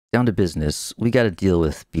down to business. We got to deal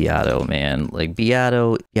with Beato, man. Like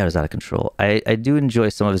Beato's out of control. I do enjoy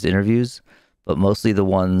some of his interviews, but mostly the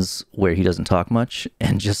ones where he doesn't talk much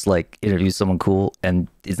and just like interviews someone cool. And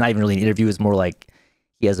it's not even really an interview. It's more like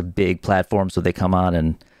he has a big platform, so they come on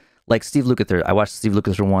and like Steve Lukather. I watched Steve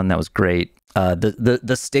Lukather one that was great.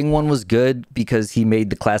 The Sting one was good because he made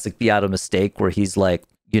the classic Beato mistake where he's like,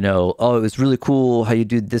 you know, oh, it was really cool how you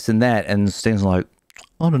do this and that, and Sting's like,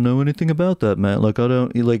 I don't know anything about that, man. Like, I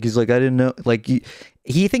don't, like, he's like, I didn't know. Like,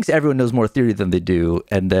 he thinks everyone knows more theory than they do,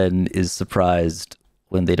 and then is surprised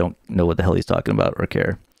when they don't know what the hell he's talking about or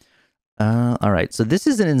care. All right, so this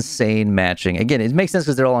is an insane matching. Again, it makes sense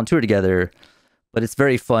because they're all on tour together, but it's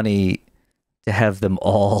very funny to have them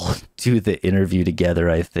all do the interview together,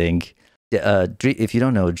 I think. If you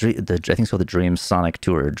don't know, I think it's called the Dreamsonic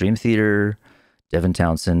Tour. Dream Theater, Devin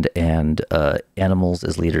Townsend, and Animals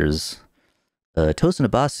as leaders. Tosin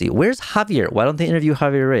Abasi. Where's Javier? Why don't they interview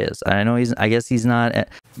Javier Reyes? I guess he's not.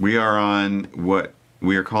 We are on what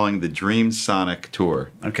we are calling the Dreamsonic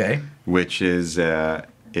Tour. Okay. Which is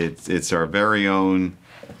it's our very own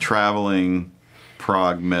traveling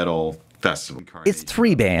prog metal festival. It's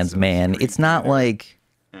 3 bands, man. It's not like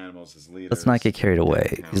Animals as leaders. Let's not get carried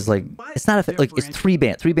away. It's like it's not like it's 3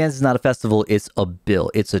 bands. 3 bands is not a festival. It's a bill.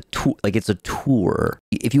 It's a tour. Like it's a tour.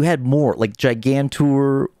 If you had more, like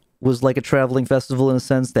Gigantour was like a traveling festival in a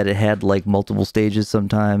sense that it had like multiple stages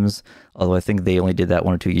sometimes. Although I think they only did that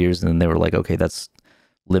 1 or 2 years, and then they were like, okay, that's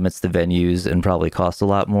limits the venues and probably costs a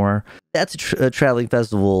lot more. That's a traveling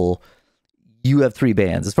festival. You have 3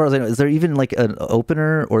 bands. As far as I know, is there even like an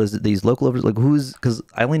opener, or is it these local openers? Like who's? Because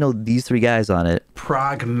I only know these 3 guys on it.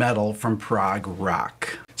 Prog metal from prog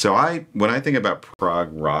rock. So when I think about prog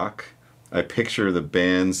rock, I picture the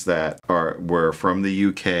bands that were from the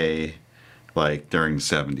UK, like during the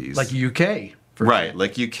 70s. Like UK. Right,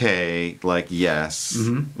 like UK, like Yes,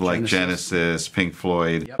 like Genesis, Pink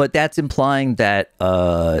Floyd. Yep. But that's implying that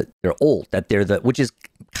they're old, that they're which is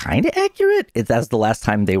kind of accurate. That's the last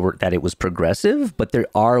time that it was progressive, but there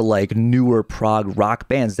are like newer prog rock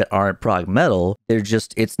bands that aren't prog metal.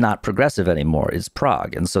 It's not progressive anymore. It's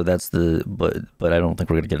prog. And so that's but I don't think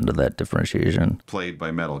we're going to get into that differentiation. Played by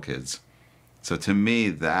metal kids. So to me,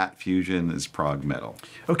 that fusion is prog metal.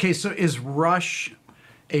 Okay, so is Rush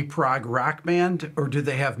a prog rock band, or do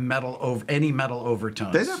they have any metal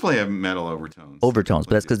overtones? They definitely have metal overtones.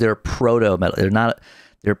 But that's because they're proto metal.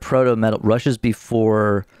 They're proto metal. Rush is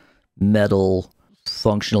before metal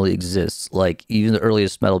functionally exists. Like even the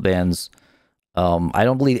earliest metal bands, I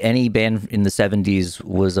don't believe any band in the 70s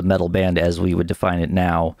was a metal band as we would define it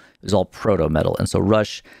now. It was all proto metal, and so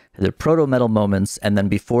Rush had their proto metal moments, and then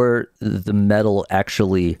before the metal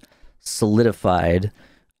actually solidified,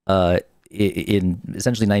 in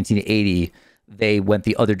essentially 1980, they went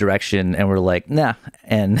the other direction and were like, nah,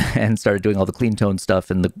 and started doing all the clean tone stuff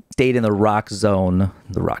and stayed in the rock zone.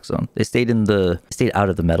 They stayed out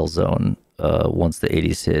of the metal zone once the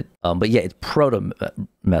 80s hit. But yeah, it's proto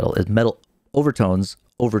metal. It's metal overtones,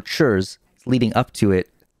 overtures leading up to it,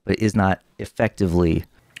 but is not effectively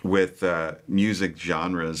with music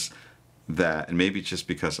genres that, and maybe it's just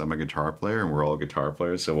because I'm a guitar player and we're all guitar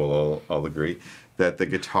players, so we'll all agree that the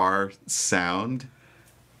guitar sound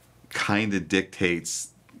kind of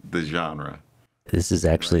dictates the genre. This is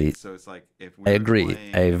actually, right? So it's like I agree.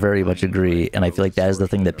 I very much agree. And I feel like that is the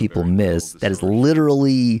thing that people miss. That is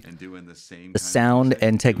literally the sound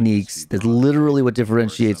and techniques. That's literally what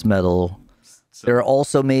differentiates metal. There are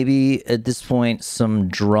also maybe at this point some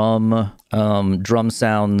drum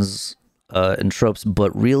sounds and tropes,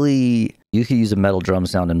 but really you could use a metal drum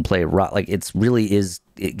sound and play rock. Like it's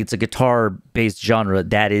a guitar based genre.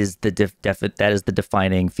 That is the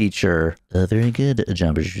defining feature. Very good,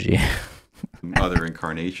 John Petrucci. Other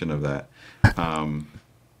incarnation of that.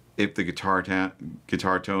 If the guitar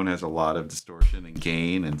tone has a lot of distortion and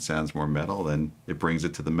gain and sounds more metal, then it brings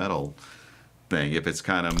it to the metal thing. If it's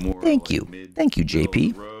kind of more thank you,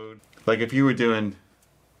 JP. Like if you were doing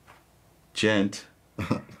gent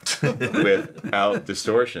without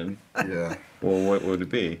distortion, yeah. Well, what would it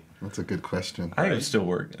be? That's a good question. I think it still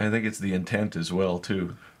work. I think it's the intent as well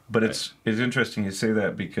too. But it's interesting you say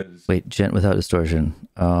that because wait, gent without distortion.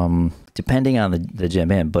 Depending on the gent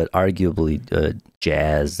band, but arguably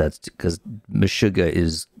jazz. That's because Meshuggah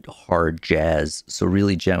is hard jazz. So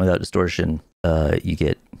really, gent without distortion, you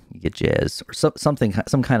get jazz or some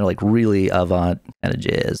kind of like really avant kind of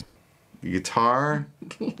jazz. The guitar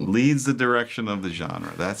leads the direction of the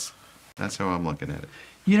genre. That's how I'm looking at it.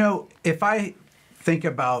 You know, if I think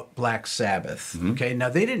about Black Sabbath, okay, now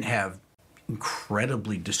they didn't have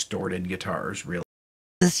incredibly distorted guitars, really.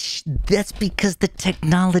 That's because the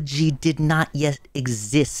technology did not yet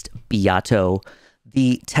exist, Beato.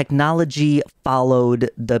 The technology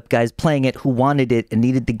followed the guys playing it who wanted it and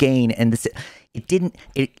needed the gain, and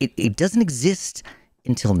it doesn't exist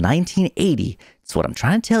until 1980. That's what I'm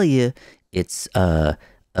trying to tell you. It's no,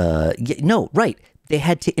 right. They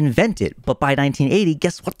had to invent it, but by 1980,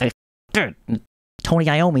 guess what they did? Tony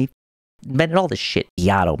Iommi invented all this shit.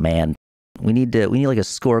 Beato, man. We need like a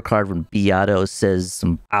scorecard when Beato says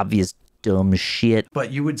some obvious dumb shit.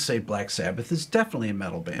 But you would say Black Sabbath is definitely a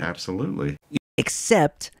metal band. Absolutely.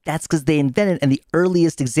 Except that's because they invented it, and the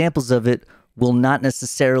earliest examples of it will not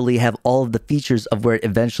necessarily have all of the features of where it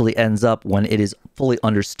eventually ends up when it is fully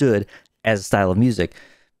understood as a style of music.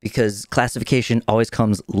 Because classification always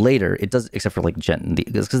comes later. It does, except for like Gent,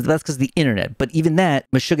 because that's because the internet. But even that,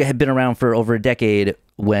 Meshuggah had been around for over a decade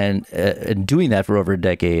when, and doing that for over a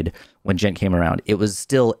decade when Gent came around. It was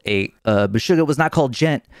still Meshuggah was not called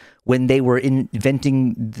Gent when they were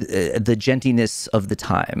inventing the gentiness of the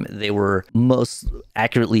time. They were most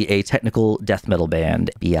accurately a technical death metal band.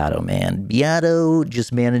 Beato, man. Beato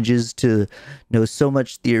just manages to know so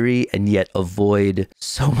much theory and yet avoid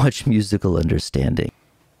so much musical understanding.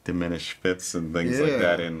 Diminish fits and things like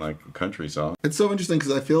that in like a country song. It's so interesting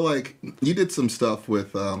because I feel like you did some stuff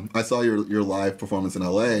with, I saw your live performance in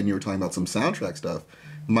LA and you were talking about some soundtrack stuff,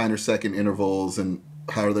 minor second intervals and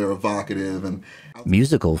how they're evocative and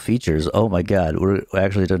musical features. Oh my God. We're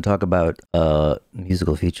actually going to talk about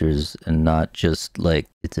musical features and not just like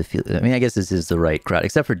it's a feel. I mean, I guess this is the right crowd,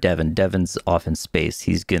 except for Devin. Devin's off in space.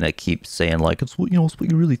 He's going to keep saying like, it's what, it's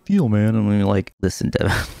what you really feel, man. I mean, like, listen,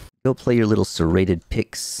 Devin. Go play your little serrated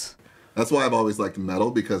picks. That's why I've always liked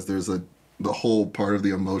metal, because there's the whole part of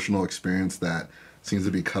the emotional experience that seems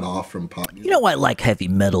to be cut off from pop music. You know why I like heavy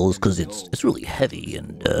metal is because it's really heavy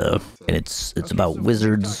and it's about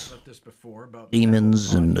wizards,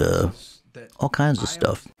 demons, and all kinds of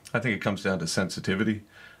stuff. I think it comes down to sensitivity.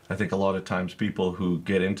 I think a lot of times people who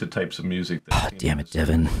get into types of music that damn it,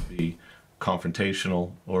 Devin, be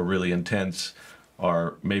confrontational or really intense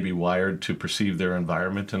are maybe wired to perceive their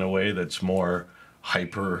environment in a way that's more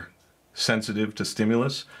hyper sensitive to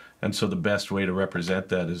stimulus, and so the best way to represent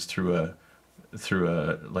that is through a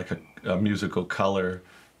musical color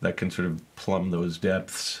that can sort of plumb those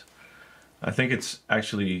depths. I think it's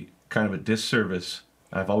actually kind of a disservice,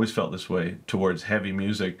 I've always felt this way, towards heavy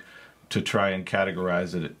music to try and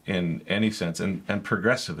categorize it in any sense, and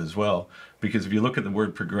progressive as well, because if you look at the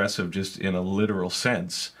word progressive just in a literal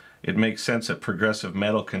sense, it makes sense that progressive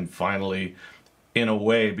metal can finally, in a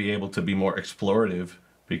way, be able to be more explorative,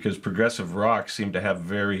 because progressive rock seemed to have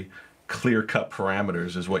very clear-cut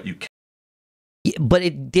parameters as what you can. Yeah, but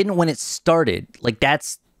it didn't when it started. Like,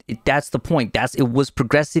 that's the point. It was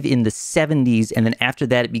progressive in the 70s, and then after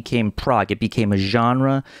that it became prog. It became a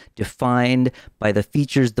genre defined by the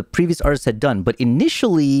features the previous artists had done. But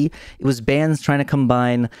initially, it was bands trying to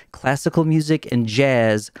combine classical music and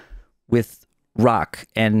jazz with rock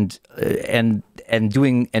and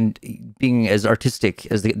doing and being as artistic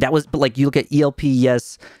as that was. But like, you look at ELP,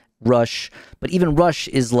 yes, Rush, but even Rush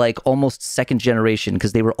is like almost second generation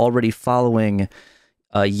because they were already following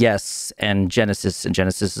Yes and Genesis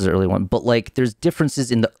is the early one. But like, there's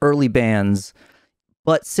differences in the early bands,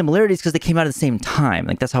 but similarities because they came out at the same time.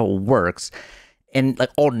 Like, that's how it works. And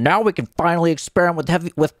like, oh, now we can finally experiment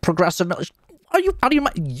with progressive metal. You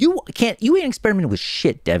ain't experimenting with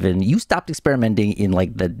shit, Devin. You stopped experimenting in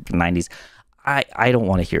like the 90s. I don't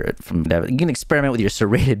want to hear it from Devin. You can experiment with your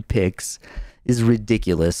serrated picks. Is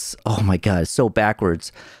ridiculous. Oh my God, so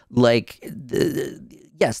backwards. Like,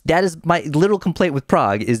 yes, that is my little complaint with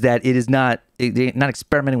prog, is that it is not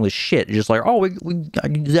experimenting with shit. It's just like, oh,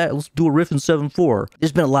 let's do a riff in 7/4.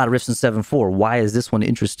 There's been a lot of riffs in 7/4. Why is this one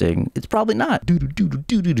interesting? It's probably not. That's the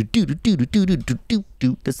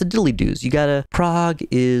diddly doos. You gotta, prog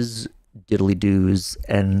is diddly doos,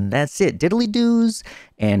 and that's it. Diddly doos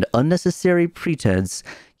and unnecessary pretense.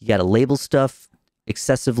 You gotta label stuff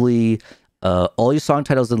excessively. All your song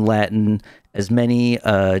titles in Latin, as many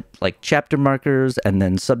like chapter markers and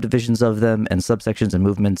then subdivisions of them and subsections and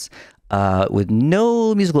movements, with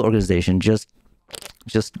no musical organization, just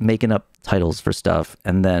making up titles for stuff,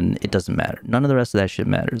 and then it doesn't matter. None of the rest of that shit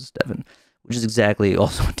matters, Devin, which is exactly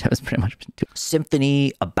also what Devin's pretty much been doing.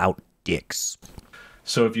 Symphony about dicks.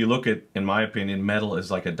 So if you look at, in my opinion, metal is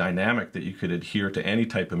like a dynamic that you could adhere to any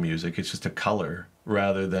type of music. It's just a color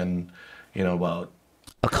rather than, well,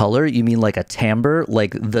 a color? You mean like a timbre?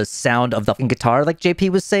 Like the sound of the guitar, like JP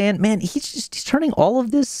was saying? Man, he's turning all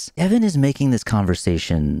of this. Evan is making this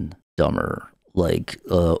conversation dumber.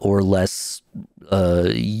 or less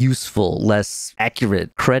useful, less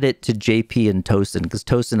accurate. Credit to JP and Tosin, because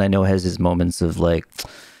Tosin I know has his moments of like,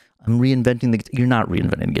 I'm reinventing the. You're not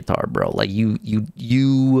reinventing the guitar, bro. Like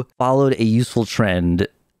you followed a useful trend,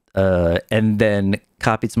 and then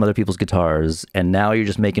copied some other people's guitars, and now you're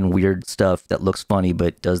just making weird stuff that looks funny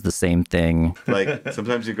but does the same thing. Like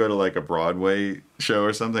sometimes you go to like a Broadway show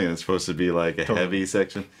or something, and it's supposed to be like a heavy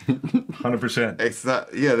section. 100%. It's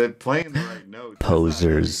not. Yeah, they're playing the right note.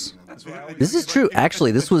 Posers. This is true.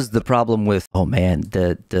 Actually, this was the problem with, oh man,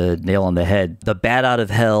 the nail on the head. The Bat Out of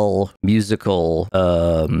Hell musical,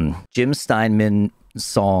 Jim Steinman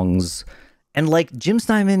songs. And like, Jim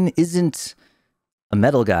Steinman isn't a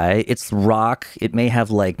metal guy. It's rock. It may have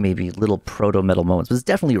like maybe little proto-metal moments, but it's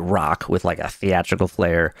definitely rock with like a theatrical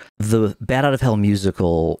flair. The Bat Out of Hell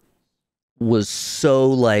musical was so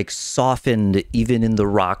like softened even in the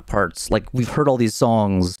rock parts. Like, we've heard all these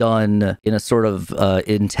songs done in a sort of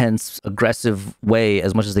intense, aggressive way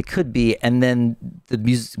as much as they could be, and then the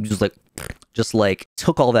music was like just like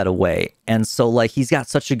took all that away. And so like he's got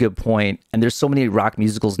such a good point, and there's so many rock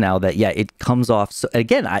musicals now that yeah, it comes off. So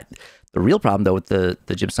again, the real problem though with the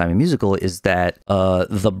Jim Steinman musical is that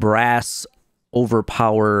the brass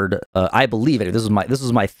overpowered, I believe it. This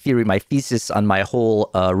was my theory, my thesis on my whole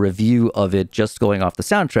review of it, just going off the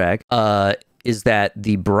soundtrack, is that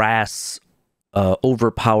the brass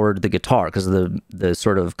overpowered the guitar because of the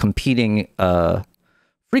sort of competing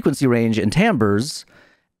frequency range and timbres,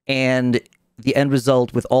 and the end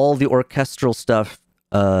result with all the orchestral stuff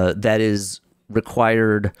that is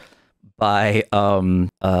required by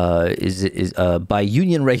by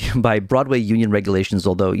Broadway union regulations.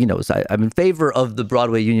 Although, you know, so I'm in favor of the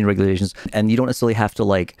Broadway union regulations, and you don't necessarily have to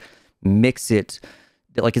like mix it.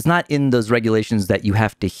 Like, it's not in those regulations that you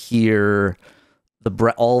have to hear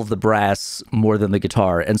all of the brass more than the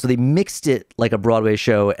guitar, and so they mixed it like a Broadway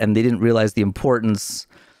show, and they didn't realize the importance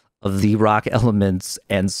of the rock elements,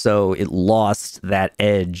 and so it lost that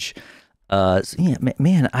edge. So yeah,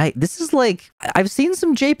 man, this is like, I've seen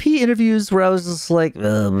some JP interviews where I was just like,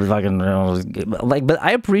 fucking, like, but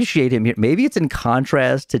I appreciate him here. Maybe it's in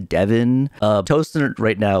contrast to Devin. Tosin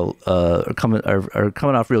right now are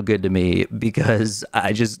coming off real good to me, because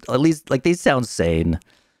I just, at least like, they sound sane.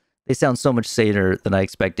 They sound so much saner than I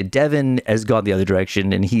expected. Devin has gone the other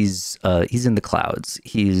direction, and he's in the clouds.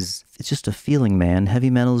 It's just a feeling, man. Heavy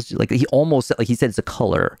metal's like, he almost, like he said, it's a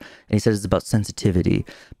color, and he says it's about sensitivity.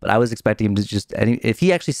 But I was expecting him to just, if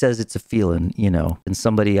he actually says it's a feeling, you know, then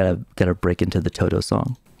somebody gotta break into the Toto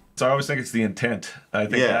song. So I always think it's the intent. I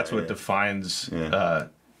think that's what defines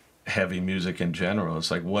heavy music in general.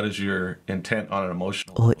 It's like, what is your intent on an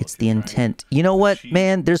emotional level? It's the intent. You know what,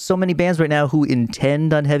 man? There's so many bands right now who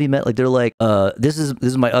intend on heavy metal. Like, they're like, this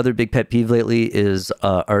is my other big pet peeve lately, is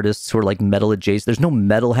artists who are like metal adjacent. There's no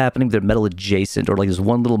metal happening, they're metal adjacent, or like there's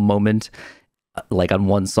one little moment like on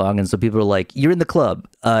one song, and so people are like, you're in the club,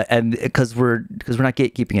 and because we're not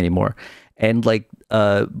gatekeeping anymore, and like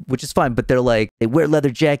which is fine, but they're like, they wear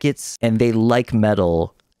leather jackets and they like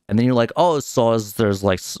metal. And then you're like, oh, so there's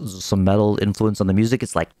like some metal influence on the music.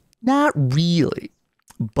 It's like, not really,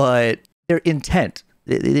 but their intent,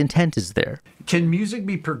 the intent is there. Can music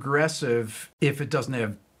be progressive if it doesn't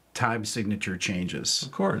have time signature changes?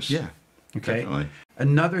 Of course. Yeah. Okay. Definitely.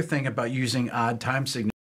 Another thing about using odd time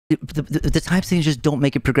signatures. The time signatures don't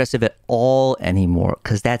make it progressive at all anymore,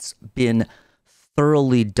 because that's been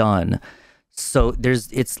thoroughly done. So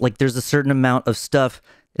there's a certain amount of stuff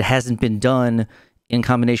that hasn't been done in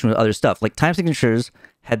combination with other stuff. Like, time signatures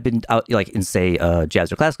had been out, like in, say, jazz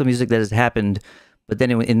or classical music, that has happened. But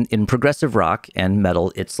then in progressive rock and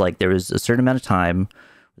metal, it's like there is a certain amount of time.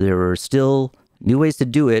 There were still new ways to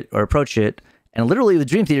do it or approach it. And literally with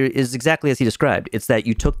Dream Theater is exactly as he described. It's that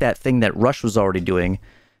you took that thing that Rush was already doing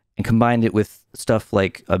and combined it with stuff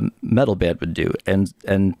like a metal band would do. And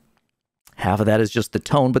half of that is just the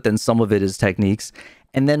tone, but then some of it is techniques.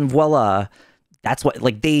 And then voila. That's why,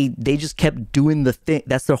 like, they just kept doing the thing.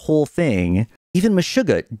 That's their whole thing. Even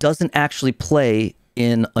Meshuggah doesn't actually play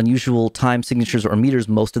in unusual time signatures or meters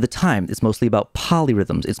most of the time. It's mostly about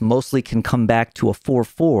polyrhythms. It's mostly can come back to a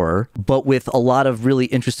 4/4, but with a lot of really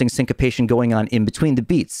interesting syncopation going on in between the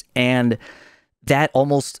beats. And that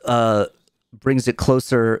almost brings it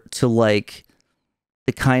closer to like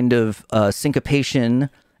the kind of syncopation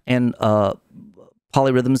and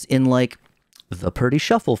polyrhythms in like the Purdy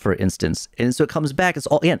Shuffle, for instance. And so it comes back, it's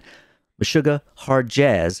all, again, Meshuggah, hard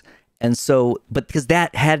jazz. And so, but because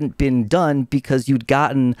that hadn't been done, because you'd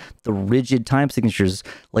gotten the rigid time signatures,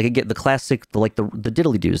 like again, the classic, the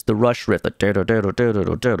diddly-doos, the Rush riff,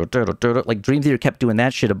 the like Dream Theater kept doing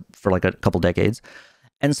that shit for like a couple decades.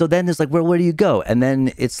 And so then it's like, where do you go? And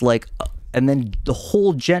then it's like, and then the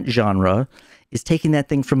whole gent genre is taking that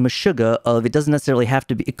thing from Meshuggah of it doesn't necessarily have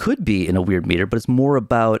to be, it could be in a weird meter, but it's more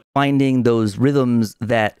about finding those rhythms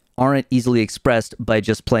that aren't easily expressed by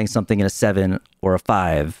just playing something in a 7 or a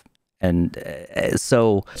 5. And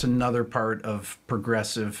so it's another part of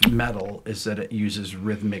progressive metal is that it uses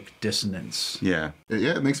rhythmic dissonance. Yeah.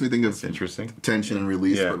 Yeah, it makes me think of Interesting. tension and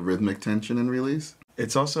release, Yeah. but rhythmic tension and release.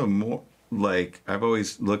 It's also more like I've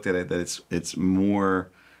always looked at it that it's more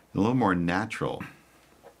a little more natural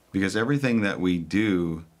because everything that we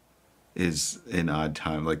do is in odd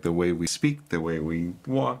time, like the way we speak, the way we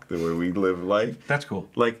walk, the way we live life. That's cool.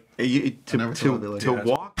 Like never thought of it like that.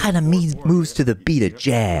 walk kind of moves to the beat of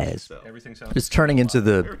jazz. Everything sounds. It's turning into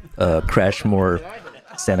the Crashmore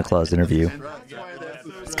Santa Claus interview.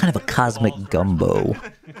 It's kind of a cosmic gumbo.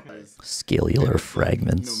 Scalular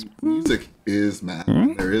fragments. Music is math.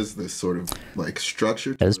 There is this sort of like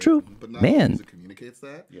structure. That is true. But not Man. all music communicates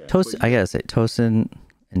that. Yeah. I gotta say, Tosin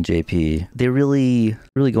and JP, they're really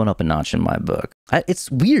going up a notch in my book. It's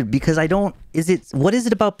weird because what is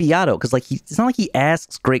it about Beato? Because like it's not like he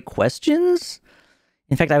asks great questions.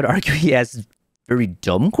 In fact, I would argue he asks very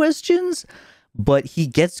dumb questions, but he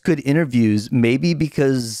gets good interviews. Maybe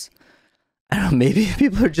because I don't know. Maybe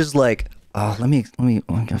people are just like, oh, let me. I'm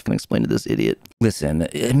gonna explain to this idiot. Listen,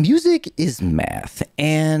 music is math,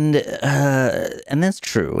 and that's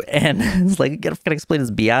true. And it's like, gotta explain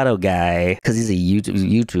this Beato guy because he's a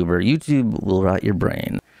YouTuber. YouTube will rot your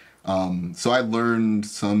brain. So I learned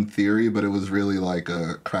some theory, but it was really like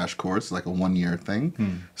a crash course, like a 1-year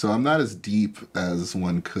thing. So I'm not as deep as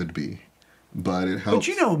one could be, but it helps. But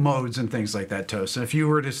you know modes and things like that, Tosin. If you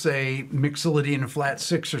were to say Mixolydian flat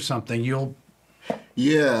 6 or something, you'll...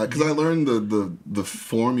 Yeah, because I learned the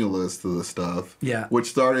formulas to the stuff. Yeah. Which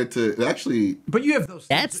started to actually... But you have those...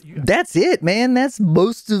 That's it, man. That's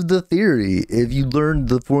most of the theory. If you learn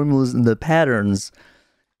the formulas and the patterns,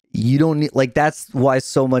 you don't need, like, that's why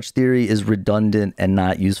so much theory is redundant and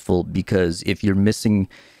not useful, because if you learn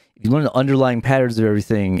the underlying patterns of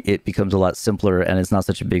everything, it becomes a lot simpler and it's not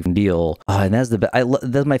such a big deal. And that's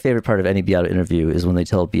that's my favorite part of any Beato interview is when they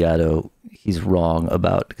tell Beato he's wrong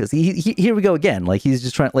about, because here we go again. Like he's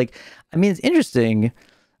just trying, like, I mean, it's interesting,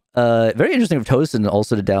 very interesting of Tosin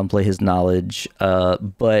also to downplay his knowledge,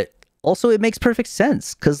 but also it makes perfect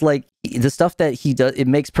sense because like the stuff that he does, it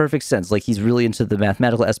makes perfect sense. Like he's really into the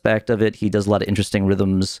mathematical aspect of it. He does a lot of interesting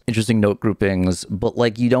rhythms, interesting note groupings, but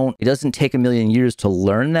like it doesn't take a million years to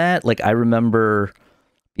learn that. Like I remember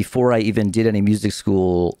before I even did any music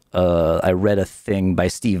school, I read a thing by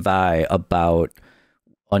Steve Vai about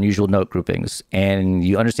unusual note groupings, and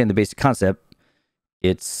you understand the basic concept.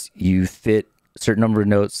 It's you fit a certain number of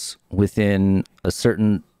notes within a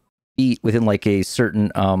certain beat, within like a certain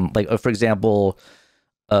for example,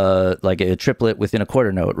 like a triplet within a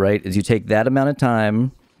quarter note, right? Is you take that amount of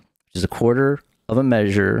time, which is a quarter of a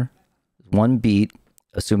measure, one beat,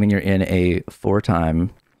 assuming you're in a 4/time,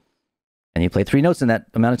 and you play 3 notes in that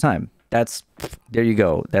amount of time. There you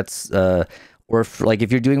go. That's or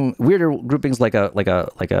if you're doing weirder groupings like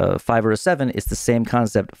a 5 or a 7, it's the same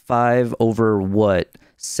concept. 5 over what,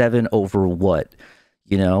 7 over what,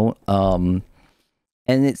 you know?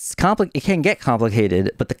 And it's it can get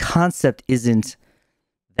complicated, but the concept isn't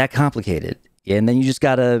that complicated. And then you just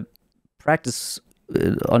gotta practice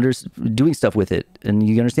doing stuff with it, and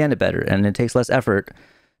you understand it better, and it takes less effort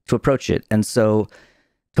to approach it. And so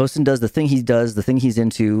Tosin does the thing he does, the thing he's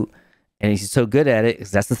into, and he's so good at it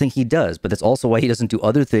because that's the thing he does. But that's also why he doesn't do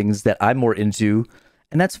other things that I'm more into,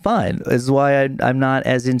 and that's fine. This is why I'm not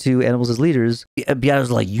as into Animals as Leaders.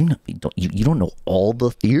 Beato's like, you don't know all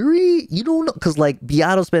the theory? You don't know, because like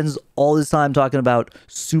Beato spends all his time talking about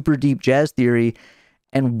super deep jazz theory,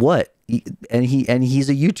 and he's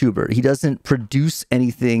a YouTuber. He doesn't produce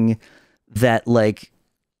anything that like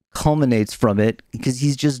culminates from it because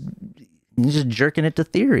he's just jerking it to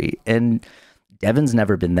theory. And Devin's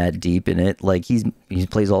never been that deep in it. Like he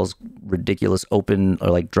plays all his ridiculous open or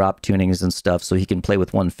like drop tunings and stuff so he can play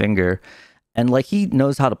with one finger, and like he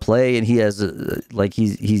knows how to play, and he has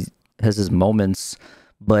he has his moments,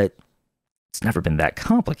 but it's never been that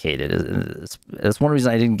complicated. That's one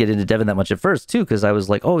reason I didn't get into Devin that much at first too, because I was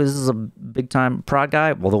like, oh, this is a big time prog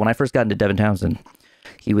guy. Although when I first got into Devin Townsend,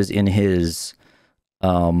 he was in his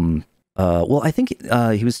I think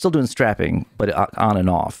he was still doing strapping, but on and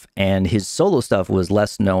off. And his solo stuff was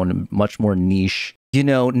less known, much more niche. You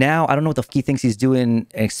know, now I don't know what the fuck he thinks he's doing,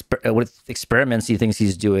 what experiments he thinks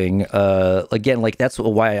he's doing. Again, like that's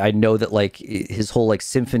why I know that like his whole like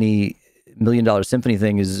symphony, $1 Million Symphony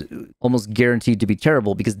thing is almost guaranteed to be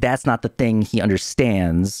terrible, because that's not the thing he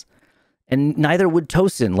understands. And neither would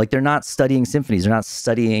Tosin. Like, they're not studying symphonies. They're not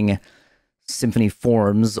studying symphony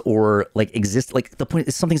forms or like exist. Like, the point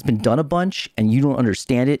is something's been done a bunch and you don't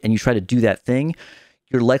understand it and you try to do that thing.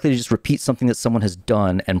 You're likely to just repeat something that someone has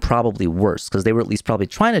done, and probably worse, because they were at least probably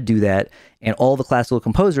trying to do that. And all the classical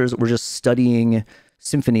composers were just studying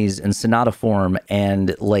symphonies and sonata form.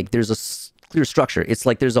 And like, there's a clear structure. It's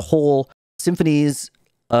like there's a whole symphonies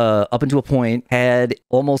up until a point had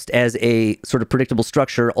almost as a sort of predictable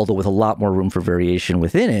structure, although with a lot more room for variation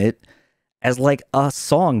within it, as like a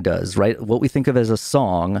song does, right? What we think of as a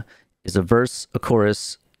song is a verse, a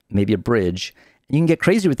chorus, maybe a bridge. You can get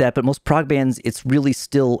crazy with that, but most prog bands, it's really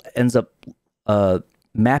still ends up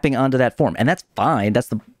mapping onto that form. And that's fine. That's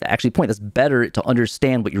the actually point. That's better to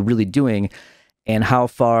understand what you're really doing and how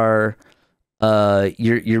far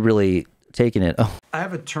you're really taking it. Oh. I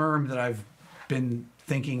have a term that I've been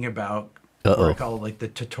thinking about. I call it like the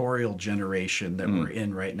tutorial generation that we're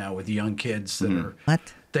in right now, with young kids that are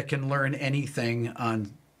that can learn anything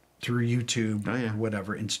on through YouTube or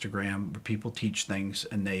whatever, Instagram, where people teach things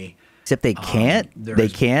and they... Except they can't. They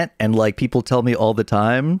can't. And like, people tell me all the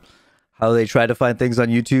time how they try to find things on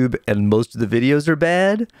YouTube and most of the videos are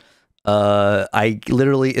bad. I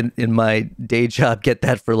literally in my day job get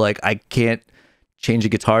that for like, I can't change a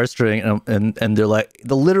guitar string, and they're like,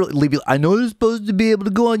 they'll literally be, I know they're supposed to be able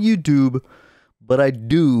to go on YouTube, but I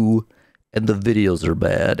do, and the videos are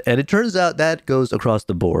bad. And it turns out that goes across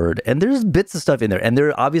the board, and there's bits of stuff in there, and there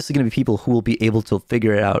are obviously going to be people who will be able to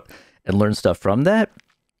figure it out and learn stuff from that.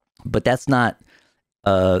 But that's not,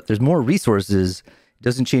 there's more resources. It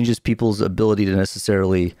doesn't change people's ability to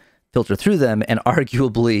necessarily filter through them. And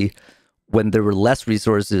arguably, when there were less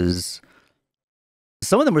resources,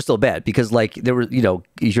 some of them were still bad, because like there were, you know,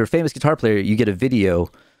 if you're a famous guitar player, you get a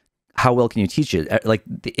video. How well can you teach it? Like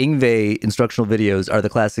the Yngwie instructional videos are the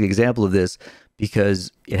classic example of this,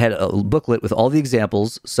 because it had a booklet with all the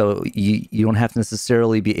examples. So you don't have to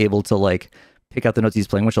necessarily be able to like pick out the notes he's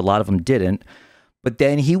playing, which a lot of them didn't. But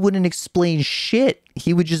then he wouldn't explain shit.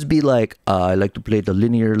 He would just be like, I like to play the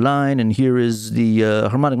linear line, and here is the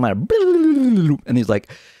harmonic minor. And he's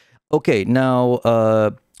like, okay, now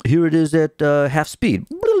here it is at half speed.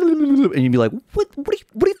 And you'd be like, what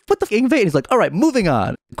the Yngwie? And he's like, all right, moving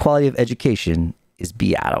on. The quality of education is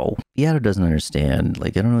Beato. Beato doesn't understand.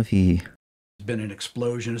 Like, I don't know if he... been an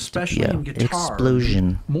explosion, especially in guitar.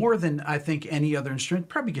 Explosion. More than I think any other instrument,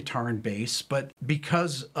 probably guitar and bass, but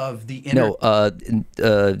because of the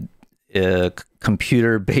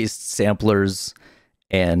computer-based samplers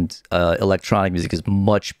and electronic music is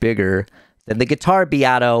much bigger than the guitar.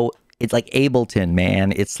 Beato, it's like Ableton,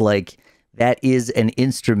 man. It's like, that is an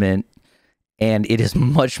instrument, and it is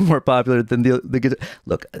much more popular than the guitar.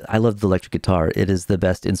 Look, I love the electric guitar. It is the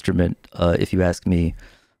best instrument, if you ask me,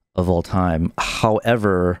 of all time.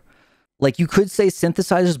 However, like, you could say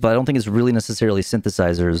synthesizers, but I don't think it's really necessarily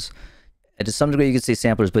synthesizers. And to some degree, you could say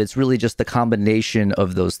samplers, but it's really just the combination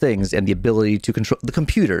of those things and the ability to control the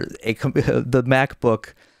computer. The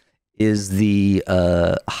MacBook is the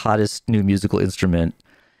hottest new musical instrument,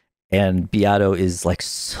 and Beato is like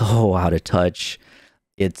so out of touch.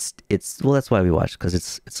 It's well, that's why we watch, because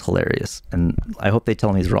it's hilarious, and I hope they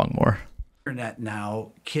tell me he's wrong more. Internet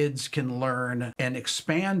now, kids can learn and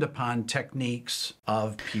expand upon techniques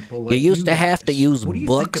of people like you used to have to use what do you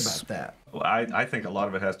books. think about that? Well, I think a lot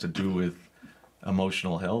of it has to do with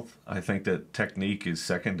emotional health. I think that technique is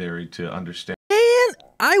secondary to understand.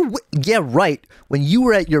 Yeah, right. When you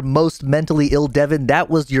were at your most mentally ill, Devin, that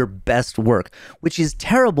was your best work, which is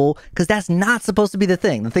terrible, because that's not supposed to be the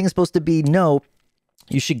thing. The thing is supposed to be, no,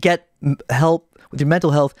 you should get help with your mental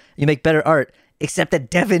health. You make better art. Except that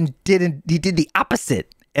Devin didn't. He did the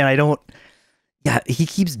opposite, and I don't. Yeah, he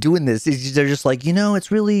keeps doing this. They're just like,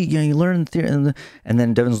 it's really, you learn theory, and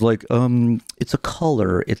then Devin's like, it's a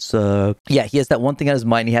color. It's yeah. He has that one thing on his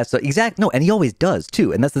mind. He has to no, and he always does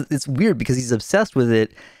too. And it's weird, because he's obsessed with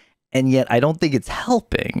it, and yet I don't think it's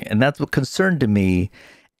helping, and that's what concerned to me.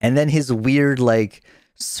 And then his weird like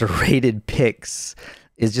serrated picks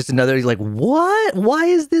is just another. He's like, what? Why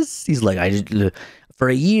is this? He's like, I just. For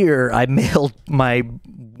a year, I mailed my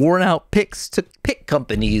worn out picks to pick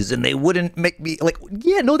companies, and they wouldn't make me like,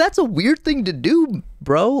 yeah, no, that's a weird thing to do,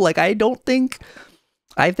 bro. Like, I think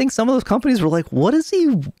some of those companies were like, what does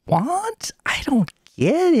he want? I don't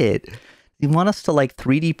get it. You want us to like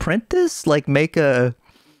 3D print this? Like that's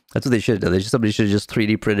what they should have done. Somebody should have just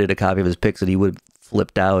 3D printed a copy of his picks, and he would have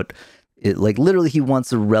flipped out. It, like, literally, he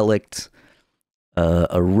wants a relict,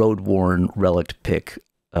 a road-worn relict pick,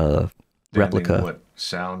 replica. What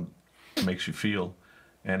sound makes you feel,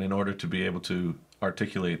 and in order to be able to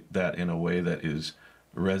articulate that in a way that is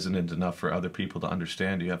resonant enough for other people to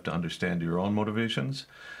understand. You have to understand your own motivations.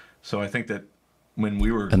 So I think that when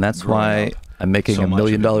we were, and that's why up, I'm making so $1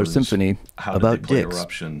 million symphony how about did they play dicks.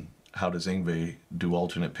 Eruption? How does Yngwie do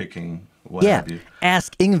alternate picking? What Yeah, have you?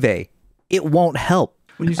 ask Yngwie. It won't help.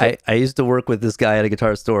 I used to work with this guy at a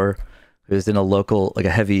guitar store who was in a local, like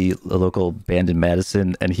a local band in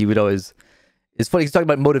Madison, and he would always, it's funny, he's talking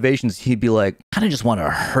about motivations. He'd be like, I kind of just want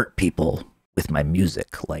to hurt people with my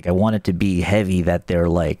music. Like, I want it to be heavy that they're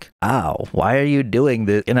like, ow, why are you doing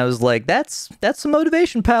this? And I was like, that's some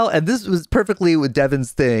motivation, pal. And this was perfectly with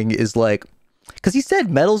Devin's thing, is like, because he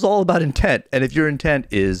said metal's all about intent. And if your intent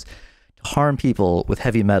is to harm people with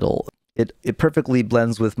heavy metal, it perfectly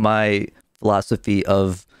blends with my philosophy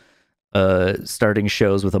of starting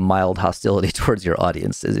shows with a mild hostility towards your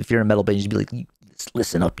audience. As if you're a metal band, you'd be like,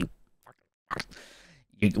 listen up,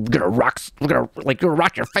 we're gonna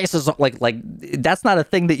rock your faces off. Like that's not a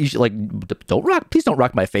thing that you should, like, please don't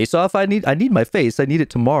rock my face off. I need my face. I need it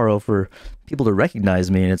tomorrow for people to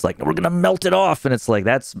recognize me. And it's like, we're gonna melt it off. And it's like,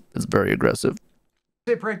 it's very aggressive.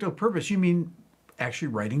 Say practical purpose, you mean actually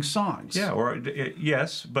writing songs? Yeah, or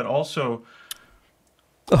yes, but also,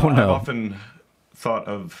 Oh no. I've often thought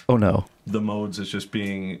of the modes as just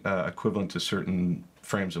being equivalent to certain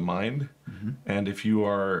frames of mind. Mm-hmm. And if you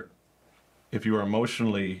are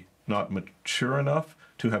emotionally not mature enough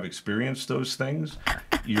to have experienced those things,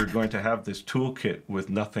 you're going to have this toolkit with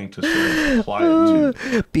nothing to sort of apply it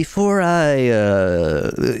to.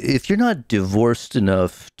 If you're not divorced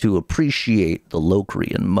enough to appreciate the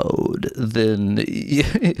Locrian mode, then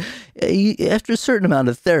after a certain amount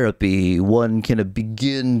of therapy, one can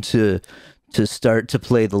begin to start to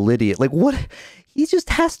play the Lydian. Like, what? He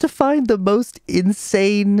just has to find the most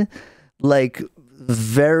insane, like,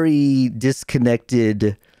 very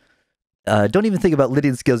disconnected, don't even think about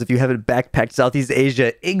Lydian skills if you haven't backpacked Southeast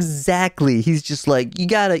Asia. Exactly. He's just like, you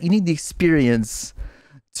need the experience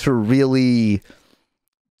to really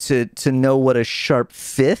to know what a sharp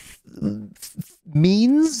fifth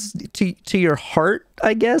means to your heart,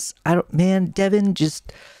 I guess. Devin,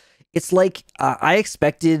 just, it's like, I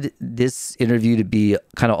expected this interview to be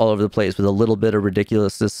kind of all over the place with a little bit of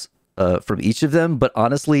ridiculousness from each of them, but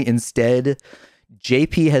honestly, instead,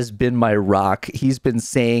 JP has been my rock. He's been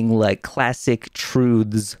saying like classic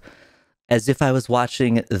truths as if I was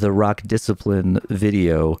watching the Rock Discipline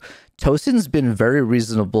video. Tosin's been very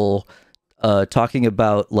reasonable, talking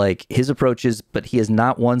about like his approaches, but he has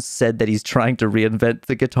not once said that he's trying to reinvent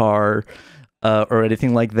the guitar or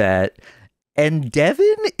anything like that. And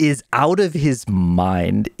Devin is out of his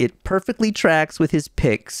mind. It perfectly tracks with his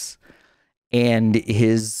picks and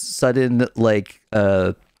his sudden like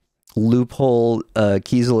loophole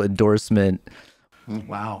Kiesel endorsement.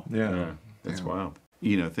 Wow. Yeah, that's wild.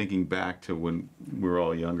 You know, thinking back to when we were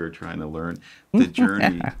all younger trying to learn, the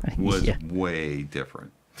journey was way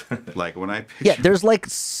different. Like when I picture... there's like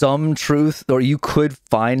some truth, or you could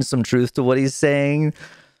find some truth to what he's saying,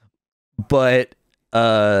 but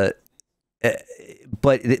not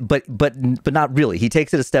really. He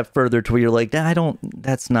takes it a step further to where you're like, nah,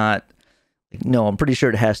 that's not, no, I'm pretty sure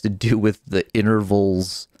it has to do with the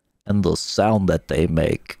intervals and the sound that they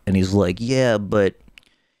make. And he's like, yeah, but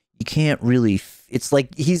you can't really, it's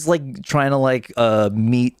like, he's like trying to like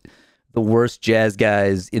meet the worst jazz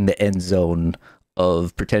guys in the end zone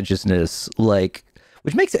of pretentiousness, like,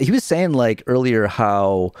 which makes it, he was saying like earlier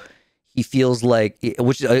how he feels like,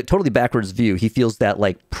 which is a totally backwards view, he feels that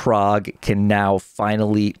like prog metal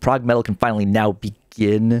can finally now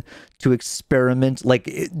begin to experiment. Like,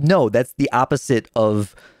 no, that's the opposite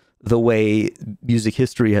of the way music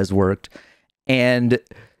history has worked.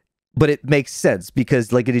 But it makes sense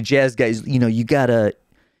because like in a jazz guys, you know, you can't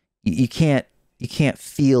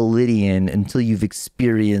feel Lydian until you've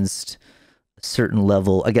experienced a certain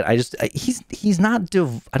level. Again, he's not,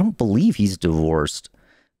 I don't believe he's divorced,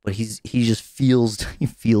 but he just feels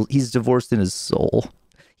he's divorced in his soul.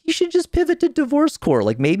 He should just pivot to divorcecore.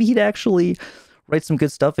 Like maybe he'd actually write some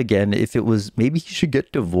good stuff again if it was, maybe he should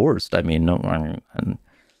get divorced. I mean, I'm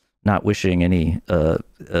not wishing any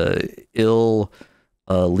ill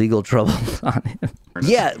legal trouble on him.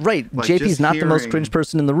 Yeah, right. Like JP's not the most cringe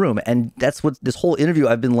person in the room, and that's what this whole interview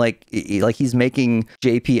I've been like he's making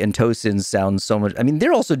JP and Tosin sound so much. I mean,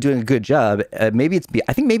 they're also doing a good job. I think maybe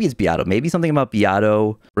it's Beato. Maybe something about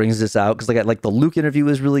Beato brings this out because like the Luke interview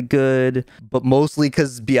was really good, but mostly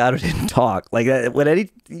because Beato didn't talk. Like when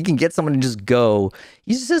you can get someone to just go,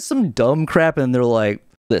 he just says some dumb crap, and they're like,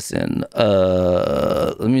 listen,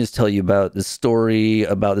 let me just tell you about this story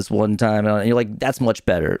about this one time. And you're like, that's much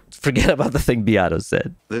better. Forget about the thing Beato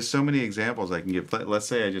said. There's so many examples I can give. Let's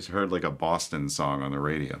say I just heard like a Boston song on the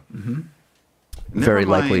radio. Mm-hmm. very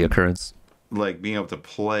likely occurrence. Like being able to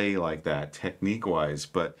play like that technique-wise,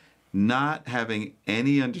 but not having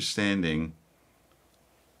any understanding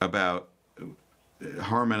about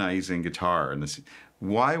harmonizing guitar. And this,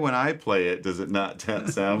 why, when I play it, does it not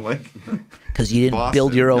sound like? Because you didn't Boston?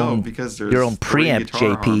 build your own, No, because there's your own preamp,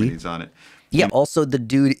 JP. On it. Yeah. Also, the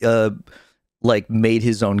dude like made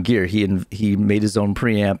his own gear. He made his own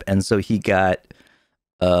preamp, and so he got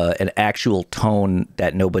an actual tone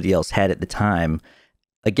that nobody else had at the time.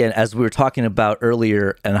 Again, as we were talking about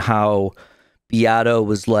earlier, and how Beato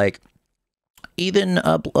was like, even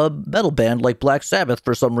a metal band like Black Sabbath,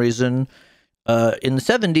 for some reason, in the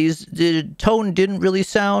 70s, the tone didn't really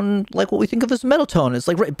sound like what we think of as metal tone. It's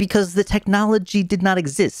like, right, because the technology did not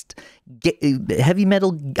exist. Heavy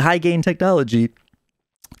metal high gain technology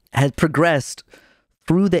had progressed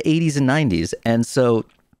through the 80s and 90s. And so,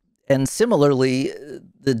 and similarly,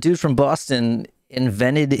 the dude from Boston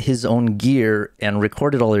invented his own gear and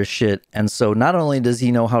recorded all his shit. And so not only does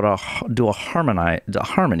he know how to do a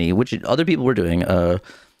harmony, which other people were doing,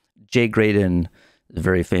 Jay Graydon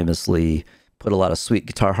very famously put a lot of sweet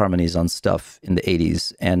guitar harmonies on stuff in the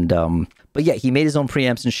 80s. And but yeah, he made his own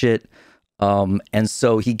preamps and shit. And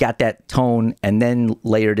so he got that tone and then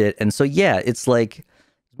layered it. And so yeah, it's like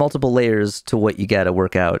multiple layers to what you got to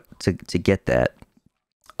work out to get that.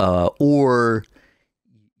 Or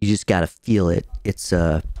you just got to feel it. It's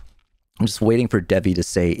I'm just waiting for Devy to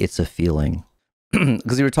say it's a feeling.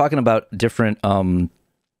 Because we were talking about different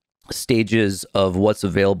stages of what's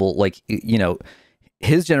available. Like, you know,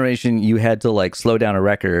 his generation, you had to like slow down a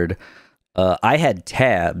record. I had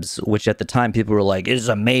tabs, which at the time people were like, "It's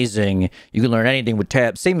amazing. You can learn anything with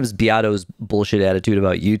tabs." Same as Beato's bullshit attitude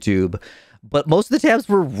about YouTube. But most of the tabs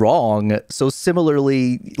were wrong. So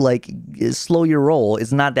similarly, like, slow your roll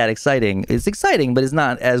is not that exciting. It's exciting, but it's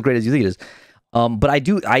not as great as you think it is. But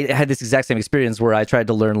I had this exact same experience where I tried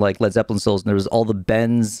to learn like Led Zeppelin solos, and there was all the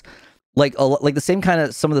bends, like the same kind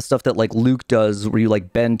of, some of the stuff that like Luke does, where you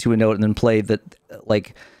like bend to a note and then play the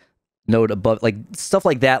like note above, like stuff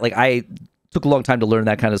like that. Like I took a long time to learn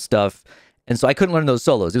that kind of stuff, and so I couldn't learn those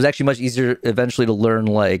solos. It was actually much easier eventually to learn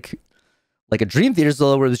like a Dream Theater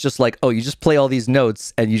solo, where it was just like, oh, you just play all these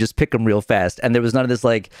notes and you just pick them real fast, and there was none of this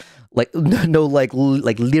like no like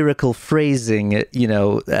lyrical phrasing, you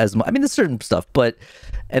know, as much. I mean, there's certain stuff, but,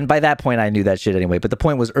 and by that point I knew that shit anyway. But the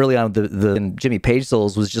point was, early on, the Jimmy Page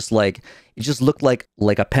solos was just like, it just looked like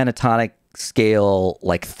a pentatonic scale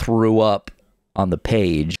like threw up on the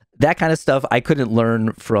page. That kind of stuff I couldn't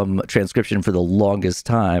learn from transcription for the longest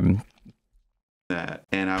time. That,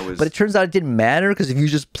 and I was, but it turns out it didn't matter, because if you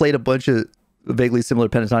just played a bunch of vaguely similar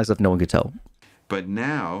pentatonic stuff, no one could tell. But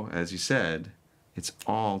now, as you said, it's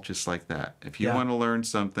all just like that. If you want to learn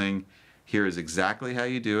something, here is exactly how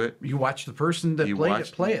you do it. You watch the person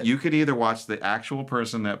that play it. You could either watch the actual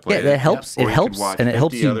person that played it. Yeah, that helps. It helps, and it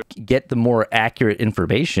helps you get the more accurate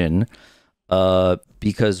information.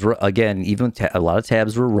 Because again, even a lot of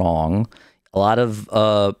tabs were wrong. A lot of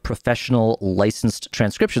professional licensed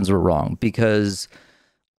transcriptions were wrong, because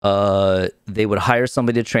they would hire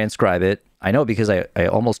somebody to transcribe it. I know, because I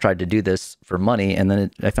almost tried to do this for money, and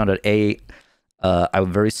then I found out A, I was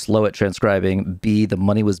very slow at transcribing, B, the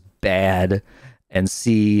money was bad, and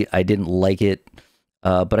C, I didn't like it.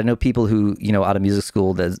 But I know people who, you know, out of music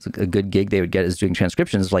school, that's a good gig they would get is doing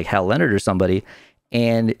transcriptions, like Hal Leonard or somebody,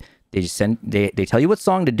 and they just they tell you what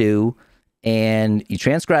song to do, and you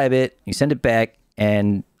transcribe it, you send it back,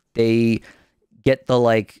 and they get the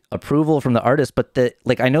like approval from the artist. But the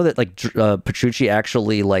like, I know that like Petrucci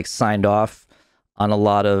actually like signed off on a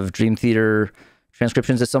lot of Dream Theater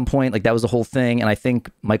transcriptions at some point. Like that was the whole thing. And I think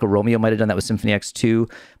Michael Romeo might have done that with Symphony X too,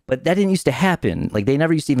 but that didn't used to happen. Like they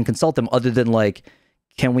never used to even consult them, other than like,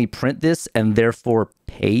 can we print this and therefore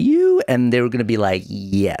pay you? And they were going to be like,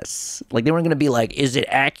 yes. Like they weren't going to be like, is it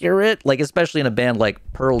accurate? Like, especially in a band like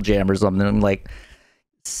Pearl Jam or something. I'm like,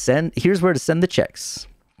 here's where to send the checks.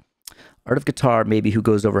 Art of Guitar, maybe, who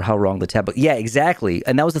goes over how wrong the tab. But yeah, exactly.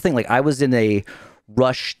 And that was the thing. Like I was in a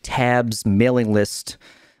Rush tabs mailing list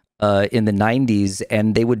in the 90s,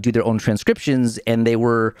 and they would do their own transcriptions, and they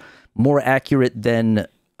were more accurate than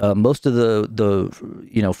most of the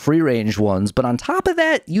you know, free range ones. But on top of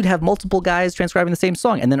that, you'd have multiple guys transcribing the same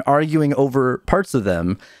song and then arguing over parts of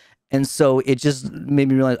them. And so it just made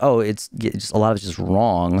me realize, oh, it's just a lot of it's just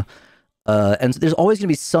wrong. And so there's always going to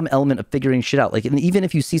be some element of figuring shit out. Like, and even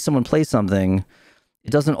if you see someone play something,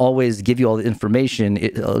 it doesn't always give you all the information.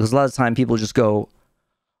 Because a lot of the time people just go,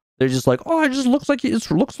 they're just like, oh, it just looks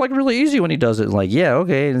like really easy when he does it. Like, yeah,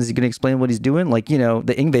 okay. And is he going to explain what he's doing? Like, you know,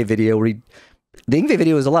 the Yngwie video where the Yngwie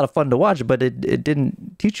video was a lot of fun to watch, but it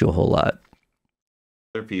didn't teach you a whole lot.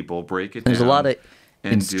 other people, break it There's down. a lot of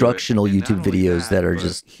and instructional do it. And YouTube not only videos that are but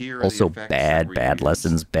just here are the also effects bad, that bad were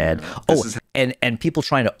lessons, used, bad. you know? Oh, This is and people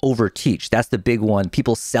trying to overteach. That's the big one.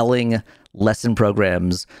 People selling lesson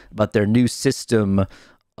programs about their new system.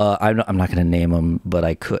 I'm not going to name them, but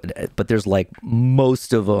I could. But there's like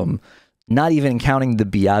most of them, not even counting the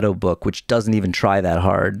Beato book, which doesn't even try that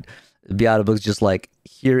hard. The Beato book's just like,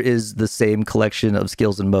 here is the same collection of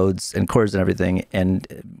skills and modes and chords and everything, and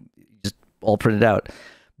just all printed out.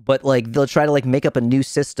 But like they'll try to like make up a new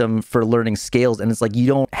system for learning scales, and it's like you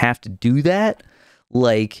don't have to do that.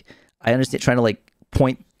 Like I understand trying to like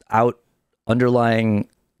point out underlying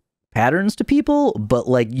patterns to people, but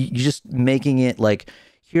like you just making it like,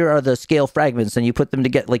 here are the scale fragments and you put them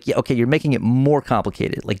together. Like, yeah, okay, you're making it more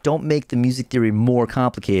complicated. Like, don't make the music theory more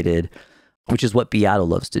complicated, which is what Beato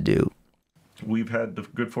loves to do. We've had the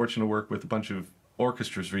good fortune to work with a bunch of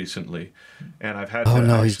orchestras recently, and I've had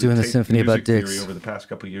he's doing the symphony about dicks over the past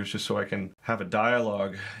couple of years just so I can have a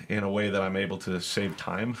dialogue in a way that I'm able to save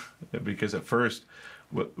time, because at first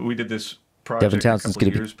we did this project. Devin Townsend's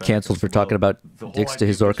going to be canceled for talking about dicks to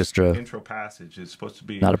his orchestra. Intro passage is supposed to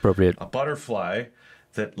be not appropriate. A butterfly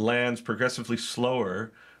that lands progressively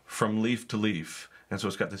slower from leaf to leaf. And so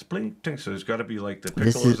it's got this blink, ting. So there's got to be like the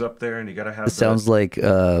piccolo's up there, and you got to have. It sounds like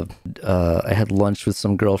I had lunch with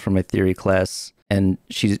some girl from my theory class, and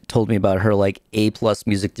she told me about her like A+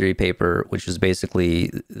 music theory paper, which was basically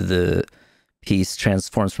the piece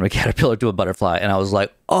transforms from a caterpillar to a butterfly, and I was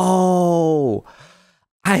like, oh,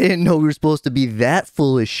 I didn't know we were supposed to be that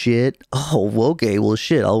full of shit. Oh, okay, well,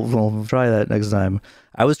 shit, I'll try that next time.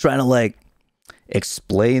 I was trying to like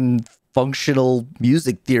explain functional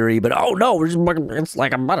music theory, but oh no, it's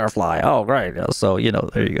like a butterfly. Oh, great. So, you know,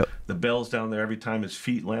 there you go. The bell's down there every time his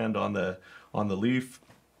feet land on the leaf.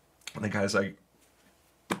 And the guy's like,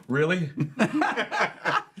 really?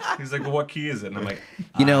 He's like, well, what key is it? And I'm like,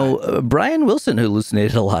 you know, Brian Wilson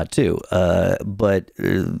hallucinated a lot too, but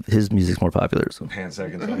his music's more popular. So. 10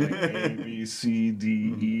 seconds. I'm like, A, B, C,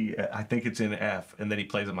 D, E. I think it's in F. And then he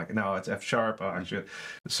plays. I'm like, no, it's F sharp. Oh, actually.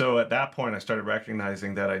 So at that point, I started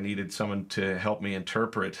recognizing that I needed someone to help me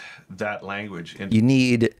interpret that language. You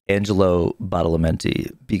need Angelo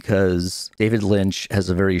Badalamenti, because David Lynch has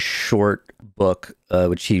a very short book,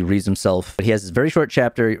 which he reads himself. But he has this very short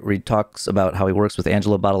chapter where he talks about how he works with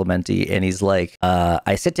Angelo Badalamenti, and he's like,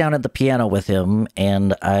 I sit down at the piano with him,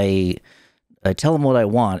 and I tell him what I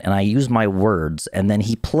want, and I use my words, and then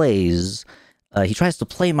he plays. He tries to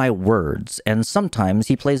play my words, and sometimes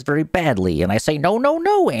he plays very badly, and I say, no, no,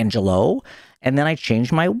 no, Angelo, and then I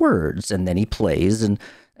change my words, and then he plays, and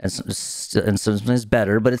sometimes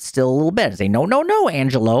better, but it's still a little bad. I say, no, no, no,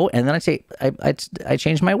 Angelo. And then I say, I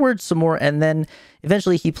change my words some more. And then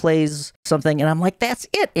eventually he plays something and I'm like, that's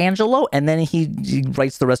it, Angelo. And then he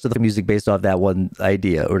writes the rest of the music based off that one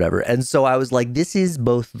idea or whatever. And so I was like, this is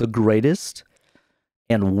both the greatest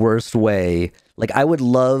and worst way. Like, I would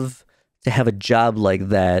love to have a job like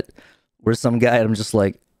that where some guy, I'm just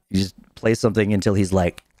like, you just play something until he's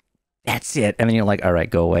like, that's it. And then you're like, all right,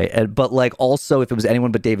 go away. But like, also, if it was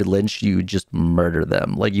anyone but David Lynch, you would just murder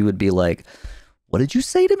them. Like, you would be like, what did you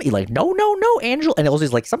say to me? Like, no, no, no, Angel. And also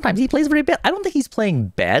he's like, sometimes he plays very bad. I don't think he's playing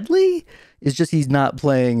badly. It's just he's not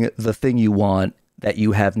playing the thing you want that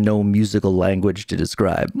you have no musical language to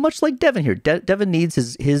describe. Much like Devin here. Devin needs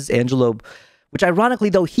his Angelo, which ironically,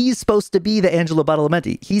 though, he's supposed to be the Angelo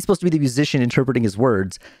Badalamenti. He's supposed to be the musician interpreting his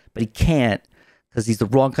words, but he can't because he's the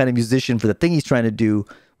wrong kind of musician for the thing he's trying to do,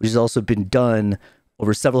 which has also been done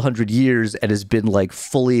over several hundred years and has been like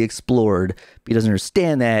fully explored. But he doesn't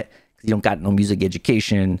understand that because he don't got no music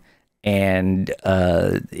education, and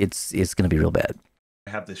it's going to be real bad. I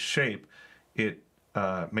have this shape. It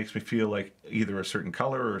makes me feel like either a certain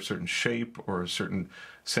color or a certain shape or a certain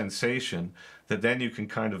sensation that then you can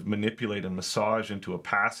kind of manipulate and massage into a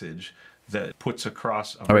passage that puts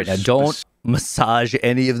across. All right, now don't massage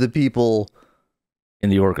any of the people in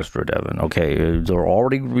the orchestra, Devin. Okay, they're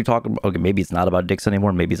already we talking. Okay, maybe it's not about dicks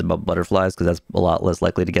anymore. Maybe it's about butterflies because that's a lot less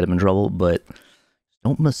likely to get them in trouble. But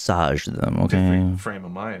don't massage them. Okay, different frame of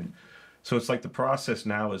mind. So it's like the process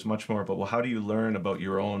now is much more about, well, how do you learn about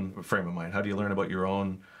your own frame of mind? How do you learn about your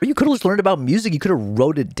own? Or you could have just learned about music. You could have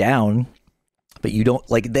wrote it down, but you don't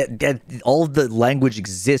like that. That all of the language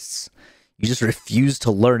exists. You just refuse to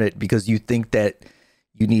learn it because you think that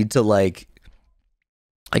you need to like.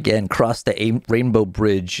 Again, cross the rainbow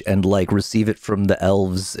bridge and like receive it from the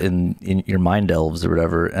elves in your mind elves or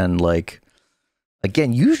whatever. And like,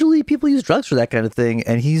 again, usually people use drugs for that kind of thing.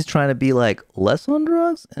 And he's trying to be like less on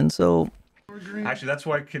drugs. And so Actually, that's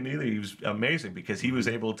why Keneally was amazing, because he was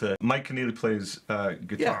able to. Mike Keneally plays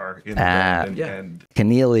guitar in the band, and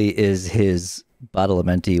Keneally is his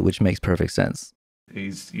Badalamenti, which makes perfect sense.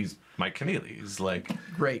 he's Mike Keneally. He's like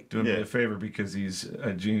Great. doing me a favor because he's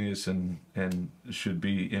a genius and should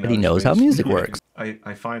be in. But he knows how music works.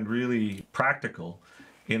 I find really practical,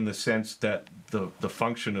 in the sense that the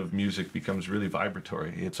function of music becomes really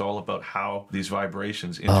vibratory. It's all about how these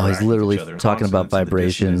vibrations interact He's literally with each other. talking about Consonants and the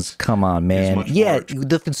vibrations. dissonance Come on, is man. much Yeah, more-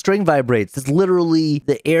 the string vibrates. It's literally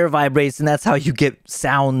the air vibrates, and that's how you get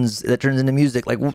sounds that turns into music. Like,